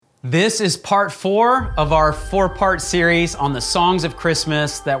This is part 4 of our 4-part series on the songs of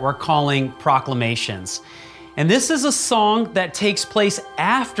Christmas that we're calling Proclamations. And this is a song that takes place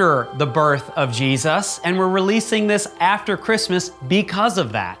after the birth of Jesus, and we're releasing this after Christmas because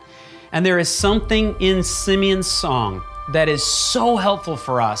of that. And there is something in Simeon's song that is so helpful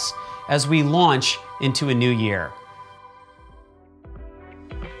for us as we launch into a new year.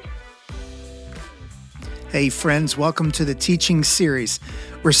 Hey friends, welcome to the teaching series.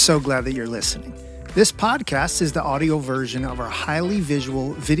 We're so glad that you're listening. This podcast is the audio version of our highly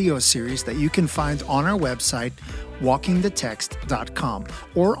visual video series that you can find on our website, walkingthetext.com,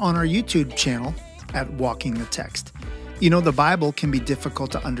 or on our YouTube channel at Walking the Text. You know, the Bible can be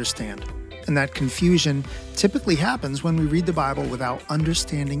difficult to understand, and that confusion typically happens when we read the Bible without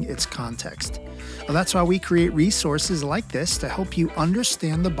understanding its context. Well, that's why we create resources like this to help you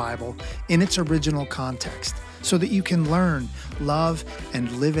understand the Bible in its original context so that you can learn, love,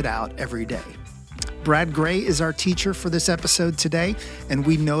 and live it out every day. Brad Gray is our teacher for this episode today, and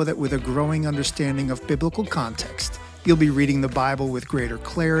we know that with a growing understanding of biblical context, you'll be reading the Bible with greater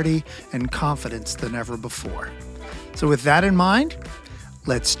clarity and confidence than ever before. So with that in mind,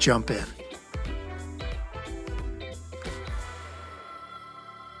 let's jump in.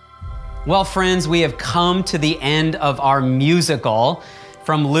 Well, friends, we have come to the end of our musical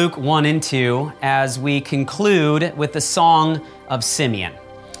from Luke 1 and 2 as we conclude with the Song of Simeon.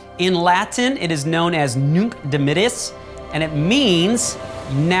 In Latin, it is known as Nunc Dimittis, and it means,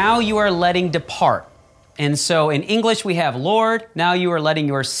 now you are letting depart. And so in English, we have, Lord, now you are letting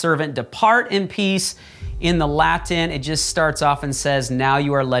your servant depart in peace. In the Latin, it just starts off and says, now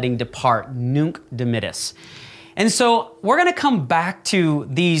you are letting depart, Nunc Dimittis. And so we're going to come back to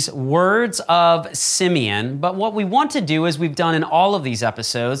these words of Simeon, but what we want to do, as we've done in all of these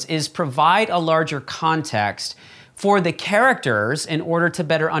episodes, is provide a larger context for the characters in order to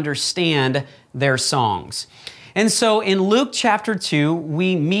better understand their songs. And so in Luke chapter 2,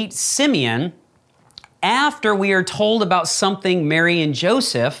 we meet Simeon after we are told about something Mary and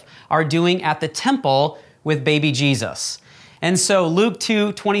Joseph are doing at the temple with baby Jesus. And so Luke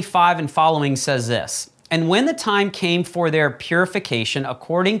 2:25 and following says this, "And when the time came for their purification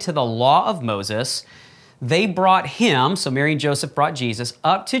according to the law of Moses, they brought him," so Mary and Joseph brought Jesus,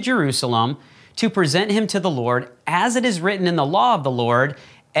 "up to Jerusalem to present him to the Lord, as it is written in the law of the Lord,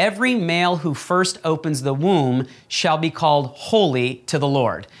 every male who first opens the womb shall be called holy to the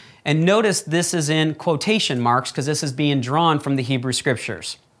Lord." And notice this is in quotation marks because this is being drawn from the Hebrew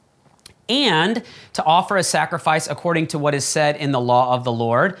Scriptures. "And to offer a sacrifice according to what is said in the law of the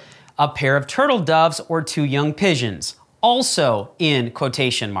Lord, a pair of turtle doves or 2 young pigeons," also in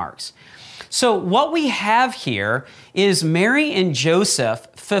quotation marks. So what we have here is Mary and Joseph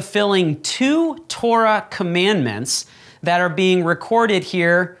fulfilling 2 Torah commandments that are being recorded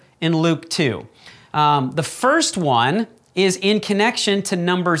here in Luke 2. The first one is in connection to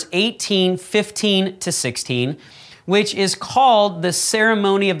Numbers 18:15 to 16, which is called the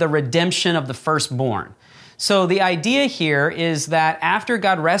ceremony of the redemption of the firstborn. So the idea here is that after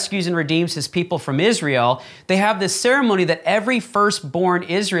God rescues and redeems his people from Israel, they have this ceremony that every firstborn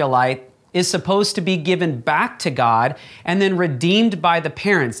Israelite is supposed to be given back to God and then redeemed by the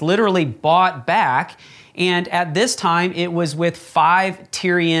parents, literally bought back. And at this time, it was with 5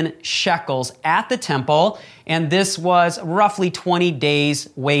 Tyrian shekels at the temple, and this was roughly 20 days'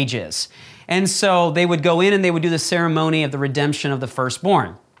 wages. And so they would go in and they would do the ceremony of the redemption of the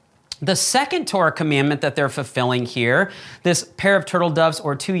firstborn. The second Torah commandment that they're fulfilling here, this pair of turtle doves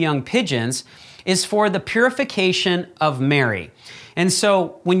or 2 young pigeons, is for the purification of Mary. And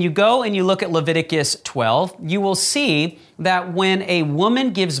so when you go and you look at Leviticus 12, you will see that when a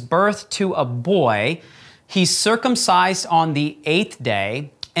woman gives birth to a boy, he's circumcised on the 8th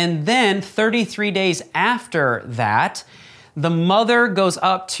day, and then 33 days after that, the mother goes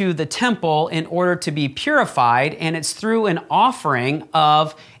up to the temple in order to be purified, and it's through an offering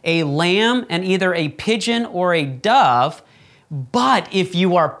of a lamb and either a pigeon or a dove. But if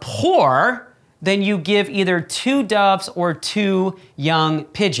you are poor, then you give either 2 doves or 2 young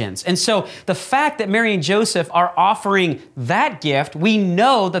pigeons. And so the fact that Mary and Joseph are offering that gift, we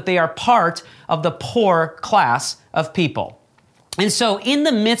know that they are part of the poor class of people. And so in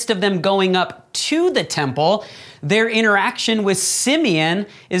the midst of them going up to the temple, their interaction with Simeon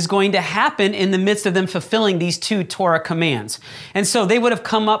is going to happen in the midst of them fulfilling these 2 Torah commands. And so they would have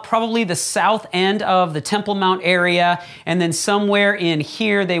come up probably the south end of the Temple Mount area, and then somewhere in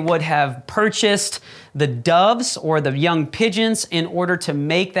here they would have purchased the doves or the young pigeons in order to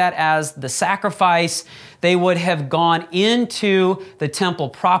make that as the sacrifice. They would have gone into the temple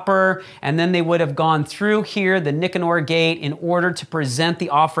proper, and then they would have gone through here, the Nicanor gate, in order to present the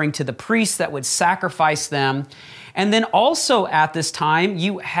offering to the priests that would sacrifice them. And then also at this time,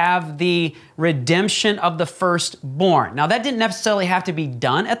 you have the redemption of the firstborn. Now, that didn't necessarily have to be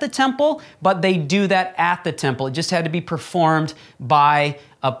done at the temple, but they do that at the temple. It just had to be performed by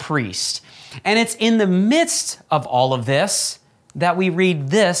a priest. And it's in the midst of all of this that we read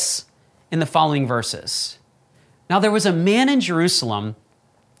this in the following verses. Now, there was a man in Jerusalem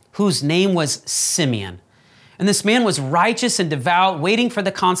whose name was Simeon. And this man was righteous and devout, waiting for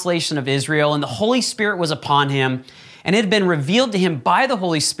the consolation of Israel, and the Holy Spirit was upon him. And it had been revealed to him by the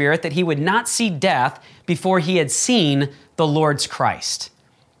Holy Spirit that he would not see death before he had seen the Lord's Christ.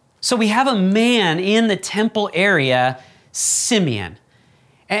 So we have a man in the temple area, Simeon.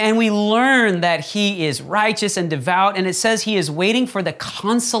 And we learn that he is righteous and devout, and it says he is waiting for the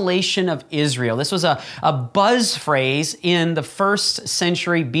consolation of Israel. This was a buzz phrase in the 1st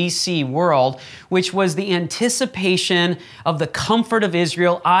century BC world, which was the anticipation of the comfort of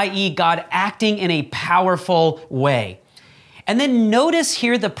Israel, i.e. God acting in a powerful way. And then notice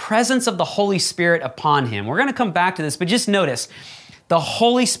here the presence of the Holy Spirit upon him. We're going to come back to this, but just notice the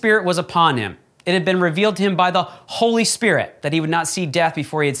Holy Spirit was upon him. It had been revealed to him by the Holy Spirit that he would not see death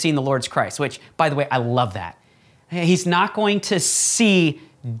before he had seen the Lord's Christ, which, by the way, I love that. He's not going to see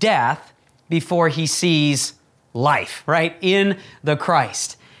death before he sees life, right, in the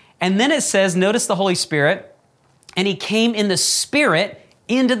Christ. And then it says, notice the Holy Spirit, and he came in the Spirit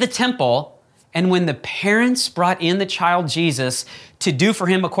into the temple, and when the parents brought in the child Jesus to do for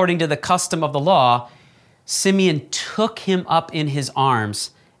him according to the custom of the law, Simeon took him up in his arms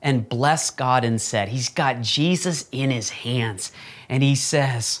and blessed God and said, he's got Jesus in his hands. And he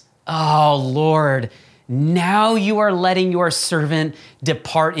says, oh, Lord, now you are letting your servant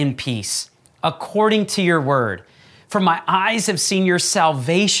depart in peace, according to your word. For my eyes have seen your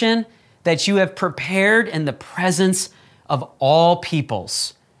salvation that you have prepared in the presence of all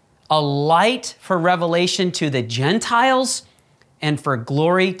peoples, a light for revelation to the Gentiles and for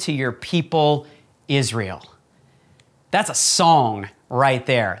glory to your people, Israel. That's a song right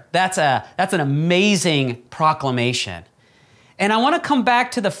there. That's an amazing proclamation. And I want to come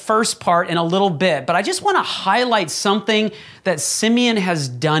back to the first part in a little bit, but I just want to highlight something that Simeon has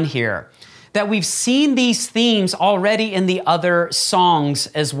done here, that we've seen these themes already in the other songs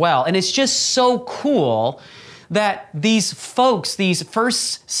as well. And it's just so cool that these folks, these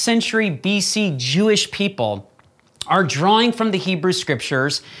 1st century BC Jewish people, are drawing from the Hebrew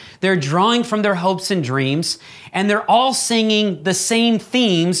Scriptures, they're drawing from their hopes and dreams, and they're all singing the same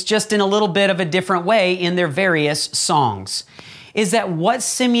themes, just in a little bit of a different way in their various songs. Is that what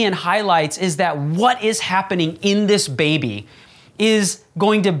Simeon highlights is that what is happening in this baby is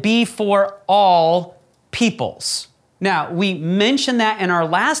going to be for all peoples. Now, we mentioned that in our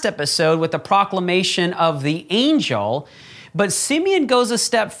last episode with the proclamation of the angel, but Simeon goes a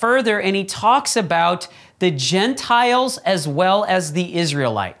step further and he talks about the Gentiles as well as the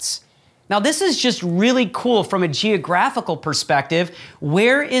Israelites. Now, this is just really cool from a geographical perspective.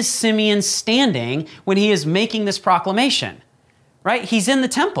 Where is Simeon standing when he is making this proclamation? Right? He's in the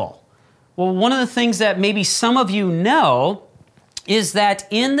temple. Well, one of the things that maybe some of you know is that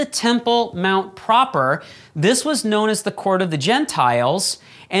in the Temple Mount proper, this was known as the court of the Gentiles,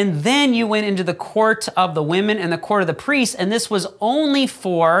 and then you went into the court of the women and the court of the priests, and this was only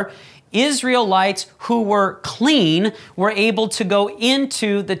for Israelites who were clean were able to go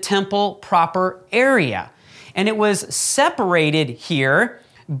into the temple proper area. And it was separated here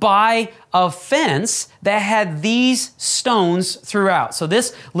by a fence that had these stones throughout. So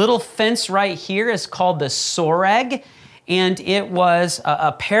this little fence right here is called the soreg, and it was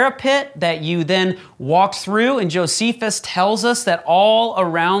a parapet that you then walked through, and Josephus tells us that all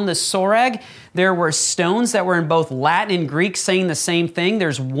around the soreg there were stones that were in both Latin and Greek saying the same thing.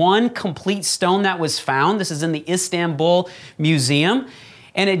 There's one complete stone that was found. This is in the Istanbul Museum.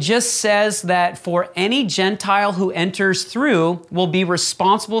 And it just says that for any Gentile who enters through will be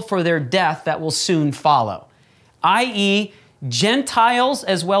responsible for their death that will soon follow. I.e., Gentiles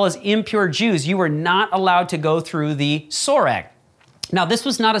as well as impure Jews, you were not allowed to go through the soreg. Now, this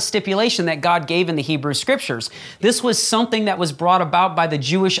was not a stipulation that God gave in the Hebrew Scriptures. This was something that was brought about by the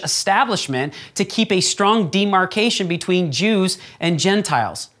Jewish establishment to keep a strong demarcation between Jews and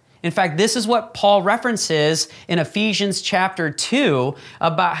Gentiles. In fact, this is what Paul references in Ephesians chapter 2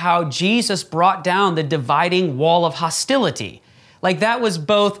 about how Jesus brought down the dividing wall of hostility. Like that was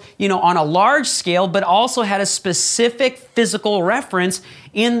both, on a large scale, but also had a specific physical reference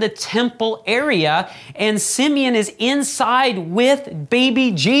in the temple area. And Simeon is inside with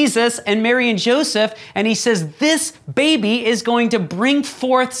baby Jesus and Mary and Joseph. And he says, this baby is going to bring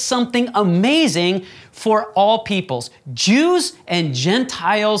forth something amazing for all peoples, Jews and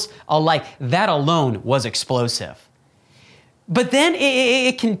Gentiles alike. That alone was explosive. But then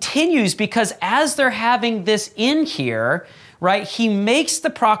it continues, because as they're having this in here, right, he makes the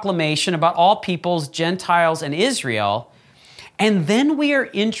proclamation about all peoples, Gentiles, and Israel, and then we are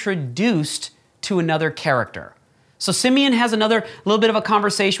introduced to another character. So Simeon has another little bit of a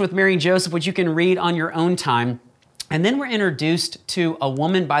conversation with Mary and Joseph, which you can read on your own time. And then we're introduced to a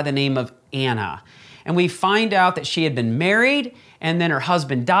woman by the name of Anna. And we find out that she had been married, and then her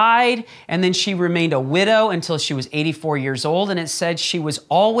husband died, and then she remained a widow until she was 84 years old, and it said she was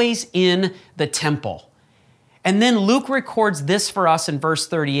always in the temple. And then Luke records this for us in verse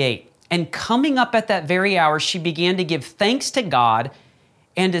 38. And coming up at that very hour, she began to give thanks to God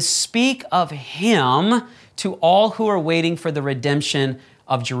and to speak of him to all who are waiting for the redemption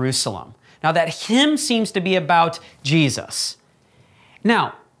of Jerusalem. Now that hymn seems to be about Jesus.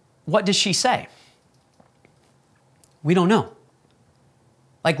 Now, what does she say? We don't know.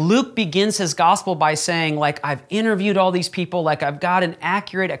 Like Luke begins his gospel by saying, I've interviewed all these people, I've got an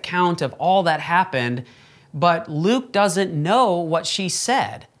accurate account of all that happened, but Luke doesn't know what she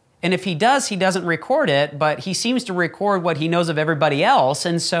said. And if he does, he doesn't record it, but he seems to record what he knows of everybody else.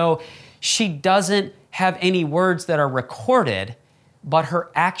 And so she doesn't have any words that are recorded, but her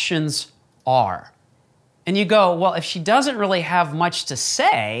actions are. And you go, well, if she doesn't really have much to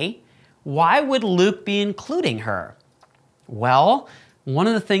say, why would Luke be including her? Well, one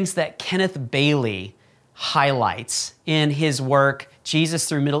of the things that Kenneth Bailey highlights in his work, Jesus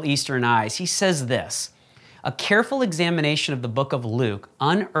Through Middle Eastern Eyes, he says this: a careful examination of the book of Luke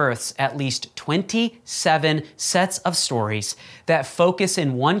unearths at least 27 sets of stories that focus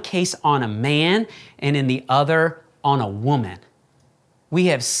in one case on a man and in the other on a woman. We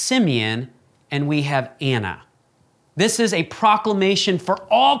have Simeon and we have Anna. This is a proclamation for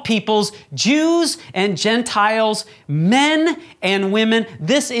all peoples, Jews and Gentiles, men and women.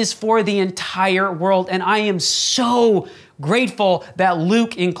 This is for the entire world. And I am so grateful that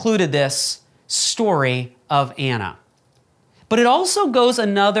Luke included this story of Anna. But it also goes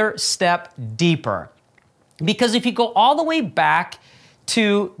another step deeper. Because if you go all the way back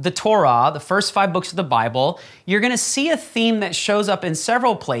to the Torah, the first 5 books of the Bible, you're going to see a theme that shows up in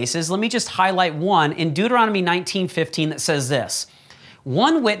several places. Let me just highlight one in Deuteronomy 19:15 that says this: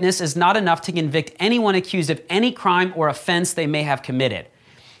 one witness is not enough to convict anyone accused of any crime or offense they may have committed.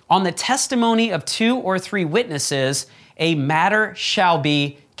 On the testimony of 2 or 3 witnesses, a matter shall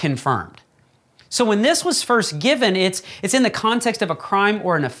be confirmed. So when this was first given, it's in the context of a crime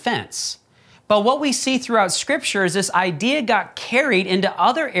or an offense. But what we see throughout Scripture is this idea got carried into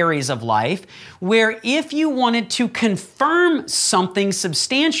other areas of life where if you wanted to confirm something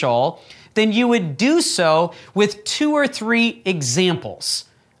substantial, then you would do so with 2 or 3 examples,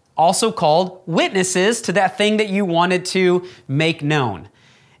 also called witnesses to that thing that you wanted to make known.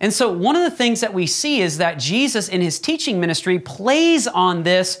 And so one of the things that we see is that Jesus in his teaching ministry plays on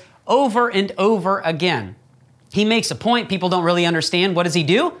this over and over again. He makes a point people don't really understand. What does he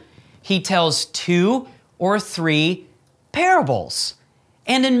do? He tells 2 or 3 parables.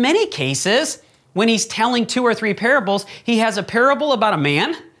 And in many cases, when he's telling 2 or 3 parables, he has a parable about a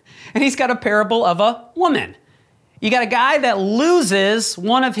man and he's got a parable of a woman. You got a guy that loses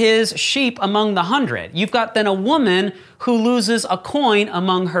one of his sheep among the 100. You've got then a woman who loses a coin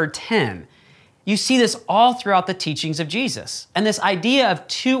among her 10. You see this all throughout the teachings of Jesus. And this idea of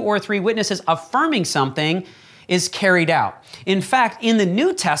 2 or 3 witnesses affirming something is carried out. In fact, in the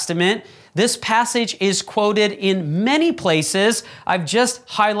New Testament, this passage is quoted in many places. I've just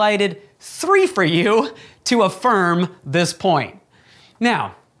highlighted 3 for you to affirm this point.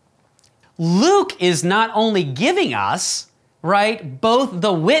 Now, Luke is not only giving us, both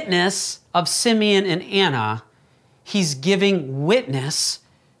the witness of Simeon and Anna, he's giving witness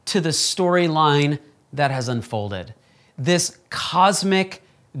to the storyline that has unfolded. This cosmic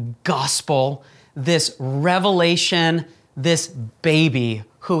gospel, this revelation, this baby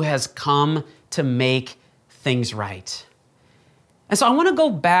who has come to make things right. And so I want to go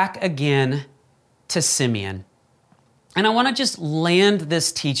back again to Simeon. And I want to just land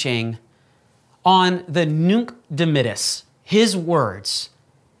this teaching on the Nunc Dimittis, his words.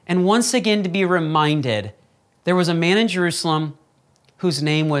 And once again to be reminded, there was a man in Jerusalem whose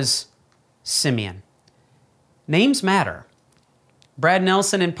name was Simeon. Names matter. Brad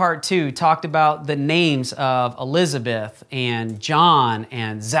Nelson in part 2 talked about the names of Elizabeth and John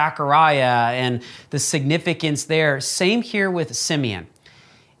and Zachariah and the significance there. Same here with Simeon.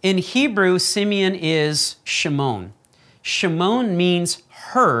 In Hebrew, Simeon is Shimon. Shimon means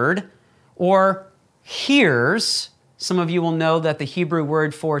heard or hears. Some of you will know that the Hebrew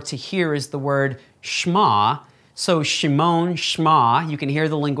word for to hear is the word shema. So Shimon, Shema, you can hear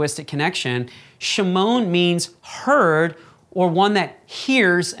the linguistic connection. Shimon means heard or one that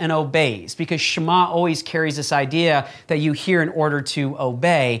hears and obeys, because Shema always carries this idea that you hear in order to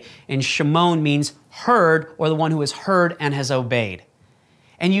obey, and Shimon means heard or the one who has heard and has obeyed.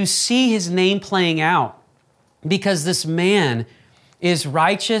 And you see his name playing out because this man is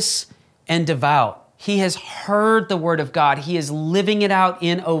righteous and devout. He has heard the word of God. He is living it out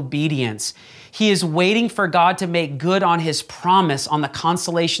in obedience. He is waiting for God to make good on his promise on the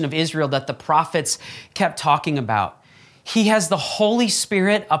consolation of Israel that the prophets kept talking about. He has the Holy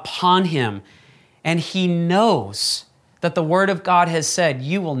Spirit upon him, and he knows that the word of God has said,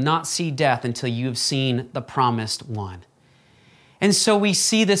 you will not see death until you have seen the promised one. And so we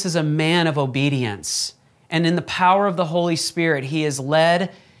see this as a man of obedience. And in the power of the Holy Spirit, he is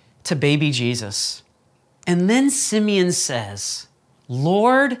led to baby Jesus. And then Simeon says,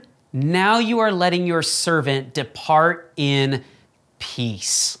 Lord, now you are letting your servant depart in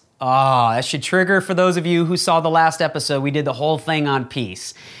peace. That should trigger for those of you who saw the last episode. We did the whole thing on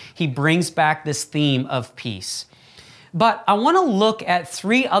peace. He brings back this theme of peace. But I want to look at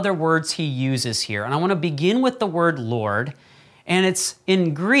 3 other words he uses here. And I want to begin with the word Lord. And it's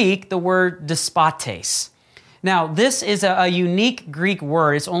in Greek, the word despotes. Now, this is a unique Greek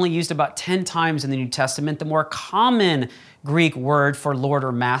word. It's only used about 10 times in the New Testament. The more common Greek word for Lord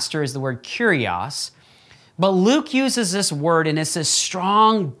or master is the word kurios. But Luke uses this word, and it's this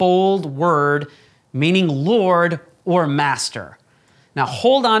strong, bold word meaning Lord or master. Now,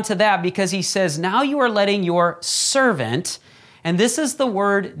 hold on to that because he says, now you are letting your servant, and this is the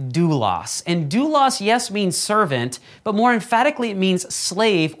word doulos. And doulos, yes, means servant, but more emphatically, it means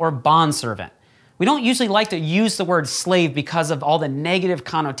slave or bondservant. We don't usually like to use the word slave because of all the negative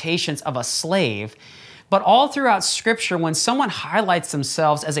connotations of a slave. But all throughout Scripture, when someone highlights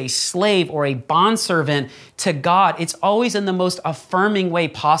themselves as a slave or a bondservant to God, it's always in the most affirming way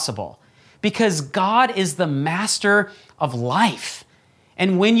possible, because God is the master of life.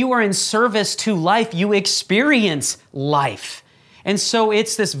 And when you are in service to life, you experience life. And so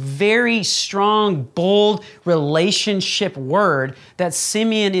it's this very strong, bold relationship word that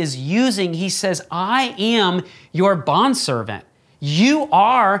Simeon is using. He says, I am your bondservant. You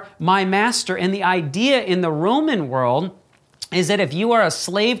are my master. And the idea in the Roman world is that if you are a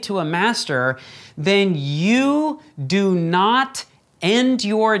slave to a master, then you do not end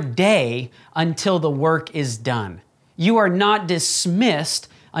your day until the work is done. You are not dismissed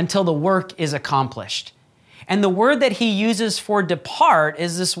until the work is accomplished. And the word that he uses for depart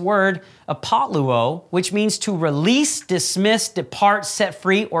is this word apoluo, which means to release, dismiss, depart, set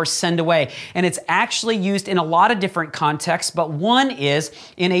free, or send away. And it's actually used in a lot of different contexts, but one is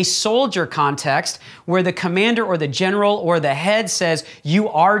in a soldier context where the commander or the general or the head says, you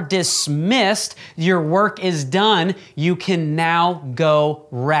are dismissed, your work is done, you can now go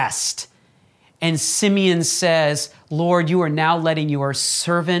rest. And Simeon says, Lord, you are now letting your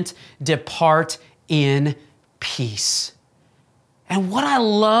servant depart in peace. And what I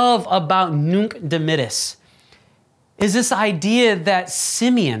love about Nunc Dimittis is this idea that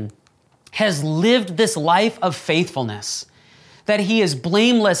Simeon has lived this life of faithfulness, that he is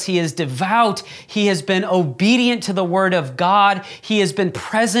blameless, he is devout, he has been obedient to the word of God, he has been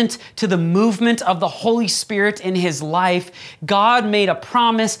present to the movement of the Holy Spirit in his life. God made a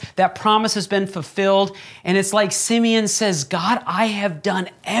promise, that promise has been fulfilled, and it's like Simeon says, God, I have done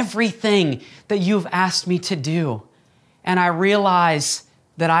everything that you've asked me to do, and I realize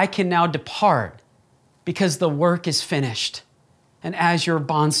that I can now depart because the work is finished. And as your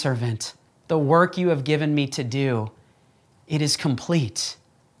bondservant, the work you have given me to do, it is complete.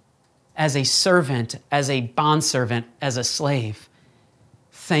 As a servant, as a bondservant, as a slave,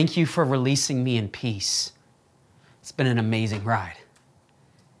 thank you for releasing me in peace. It's been an amazing ride.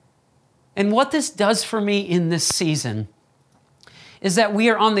 And what this does for me in this season is that we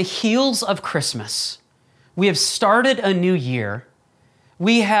are on the heels of Christmas. We have started a new year.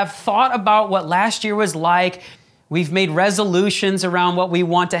 We have thought about what last year was like. We've made resolutions around what we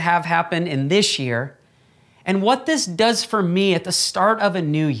want to have happen in this year. And what this does for me at the start of a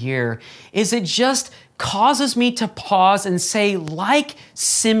new year is it just causes me to pause and say, like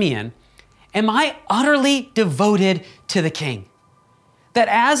Simeon, am I utterly devoted to the King? That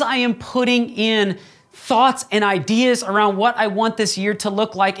as I am putting in thoughts and ideas around what I want this year to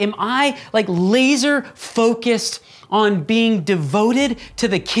look like, am I like laser focused on being devoted to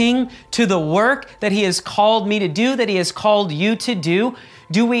the King, to the work that He has called me to do, that He has called you to do?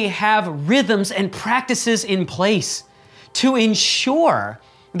 Do we have rhythms and practices in place to ensure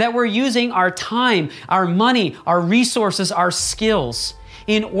that we're using our time, our money, our resources, our skills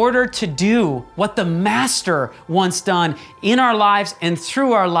in order to do what the Master wants done in our lives and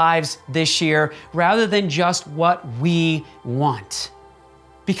through our lives this year, rather than just what we want?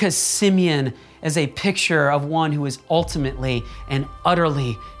 Because Simeon is a picture of one who is ultimately and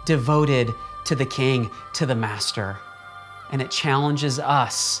utterly devoted to the King, to the Master. And it challenges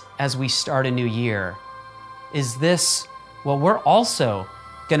us as we start a new year. Is this what we're also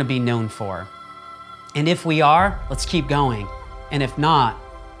going to be known for? And if we are, let's keep going. And if not,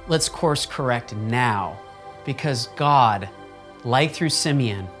 let's course correct now, because God, like through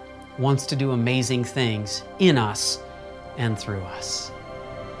Simeon, wants to do amazing things in us and through us.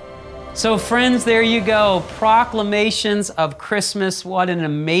 So friends, there you go. Proclamations of Christmas. What an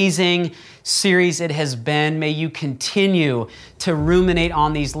amazing series it has been. May you continue to ruminate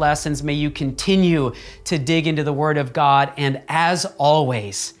on these lessons. May you continue to dig into the Word of God. And as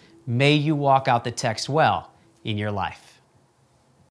always, may you walk out the text well in your life.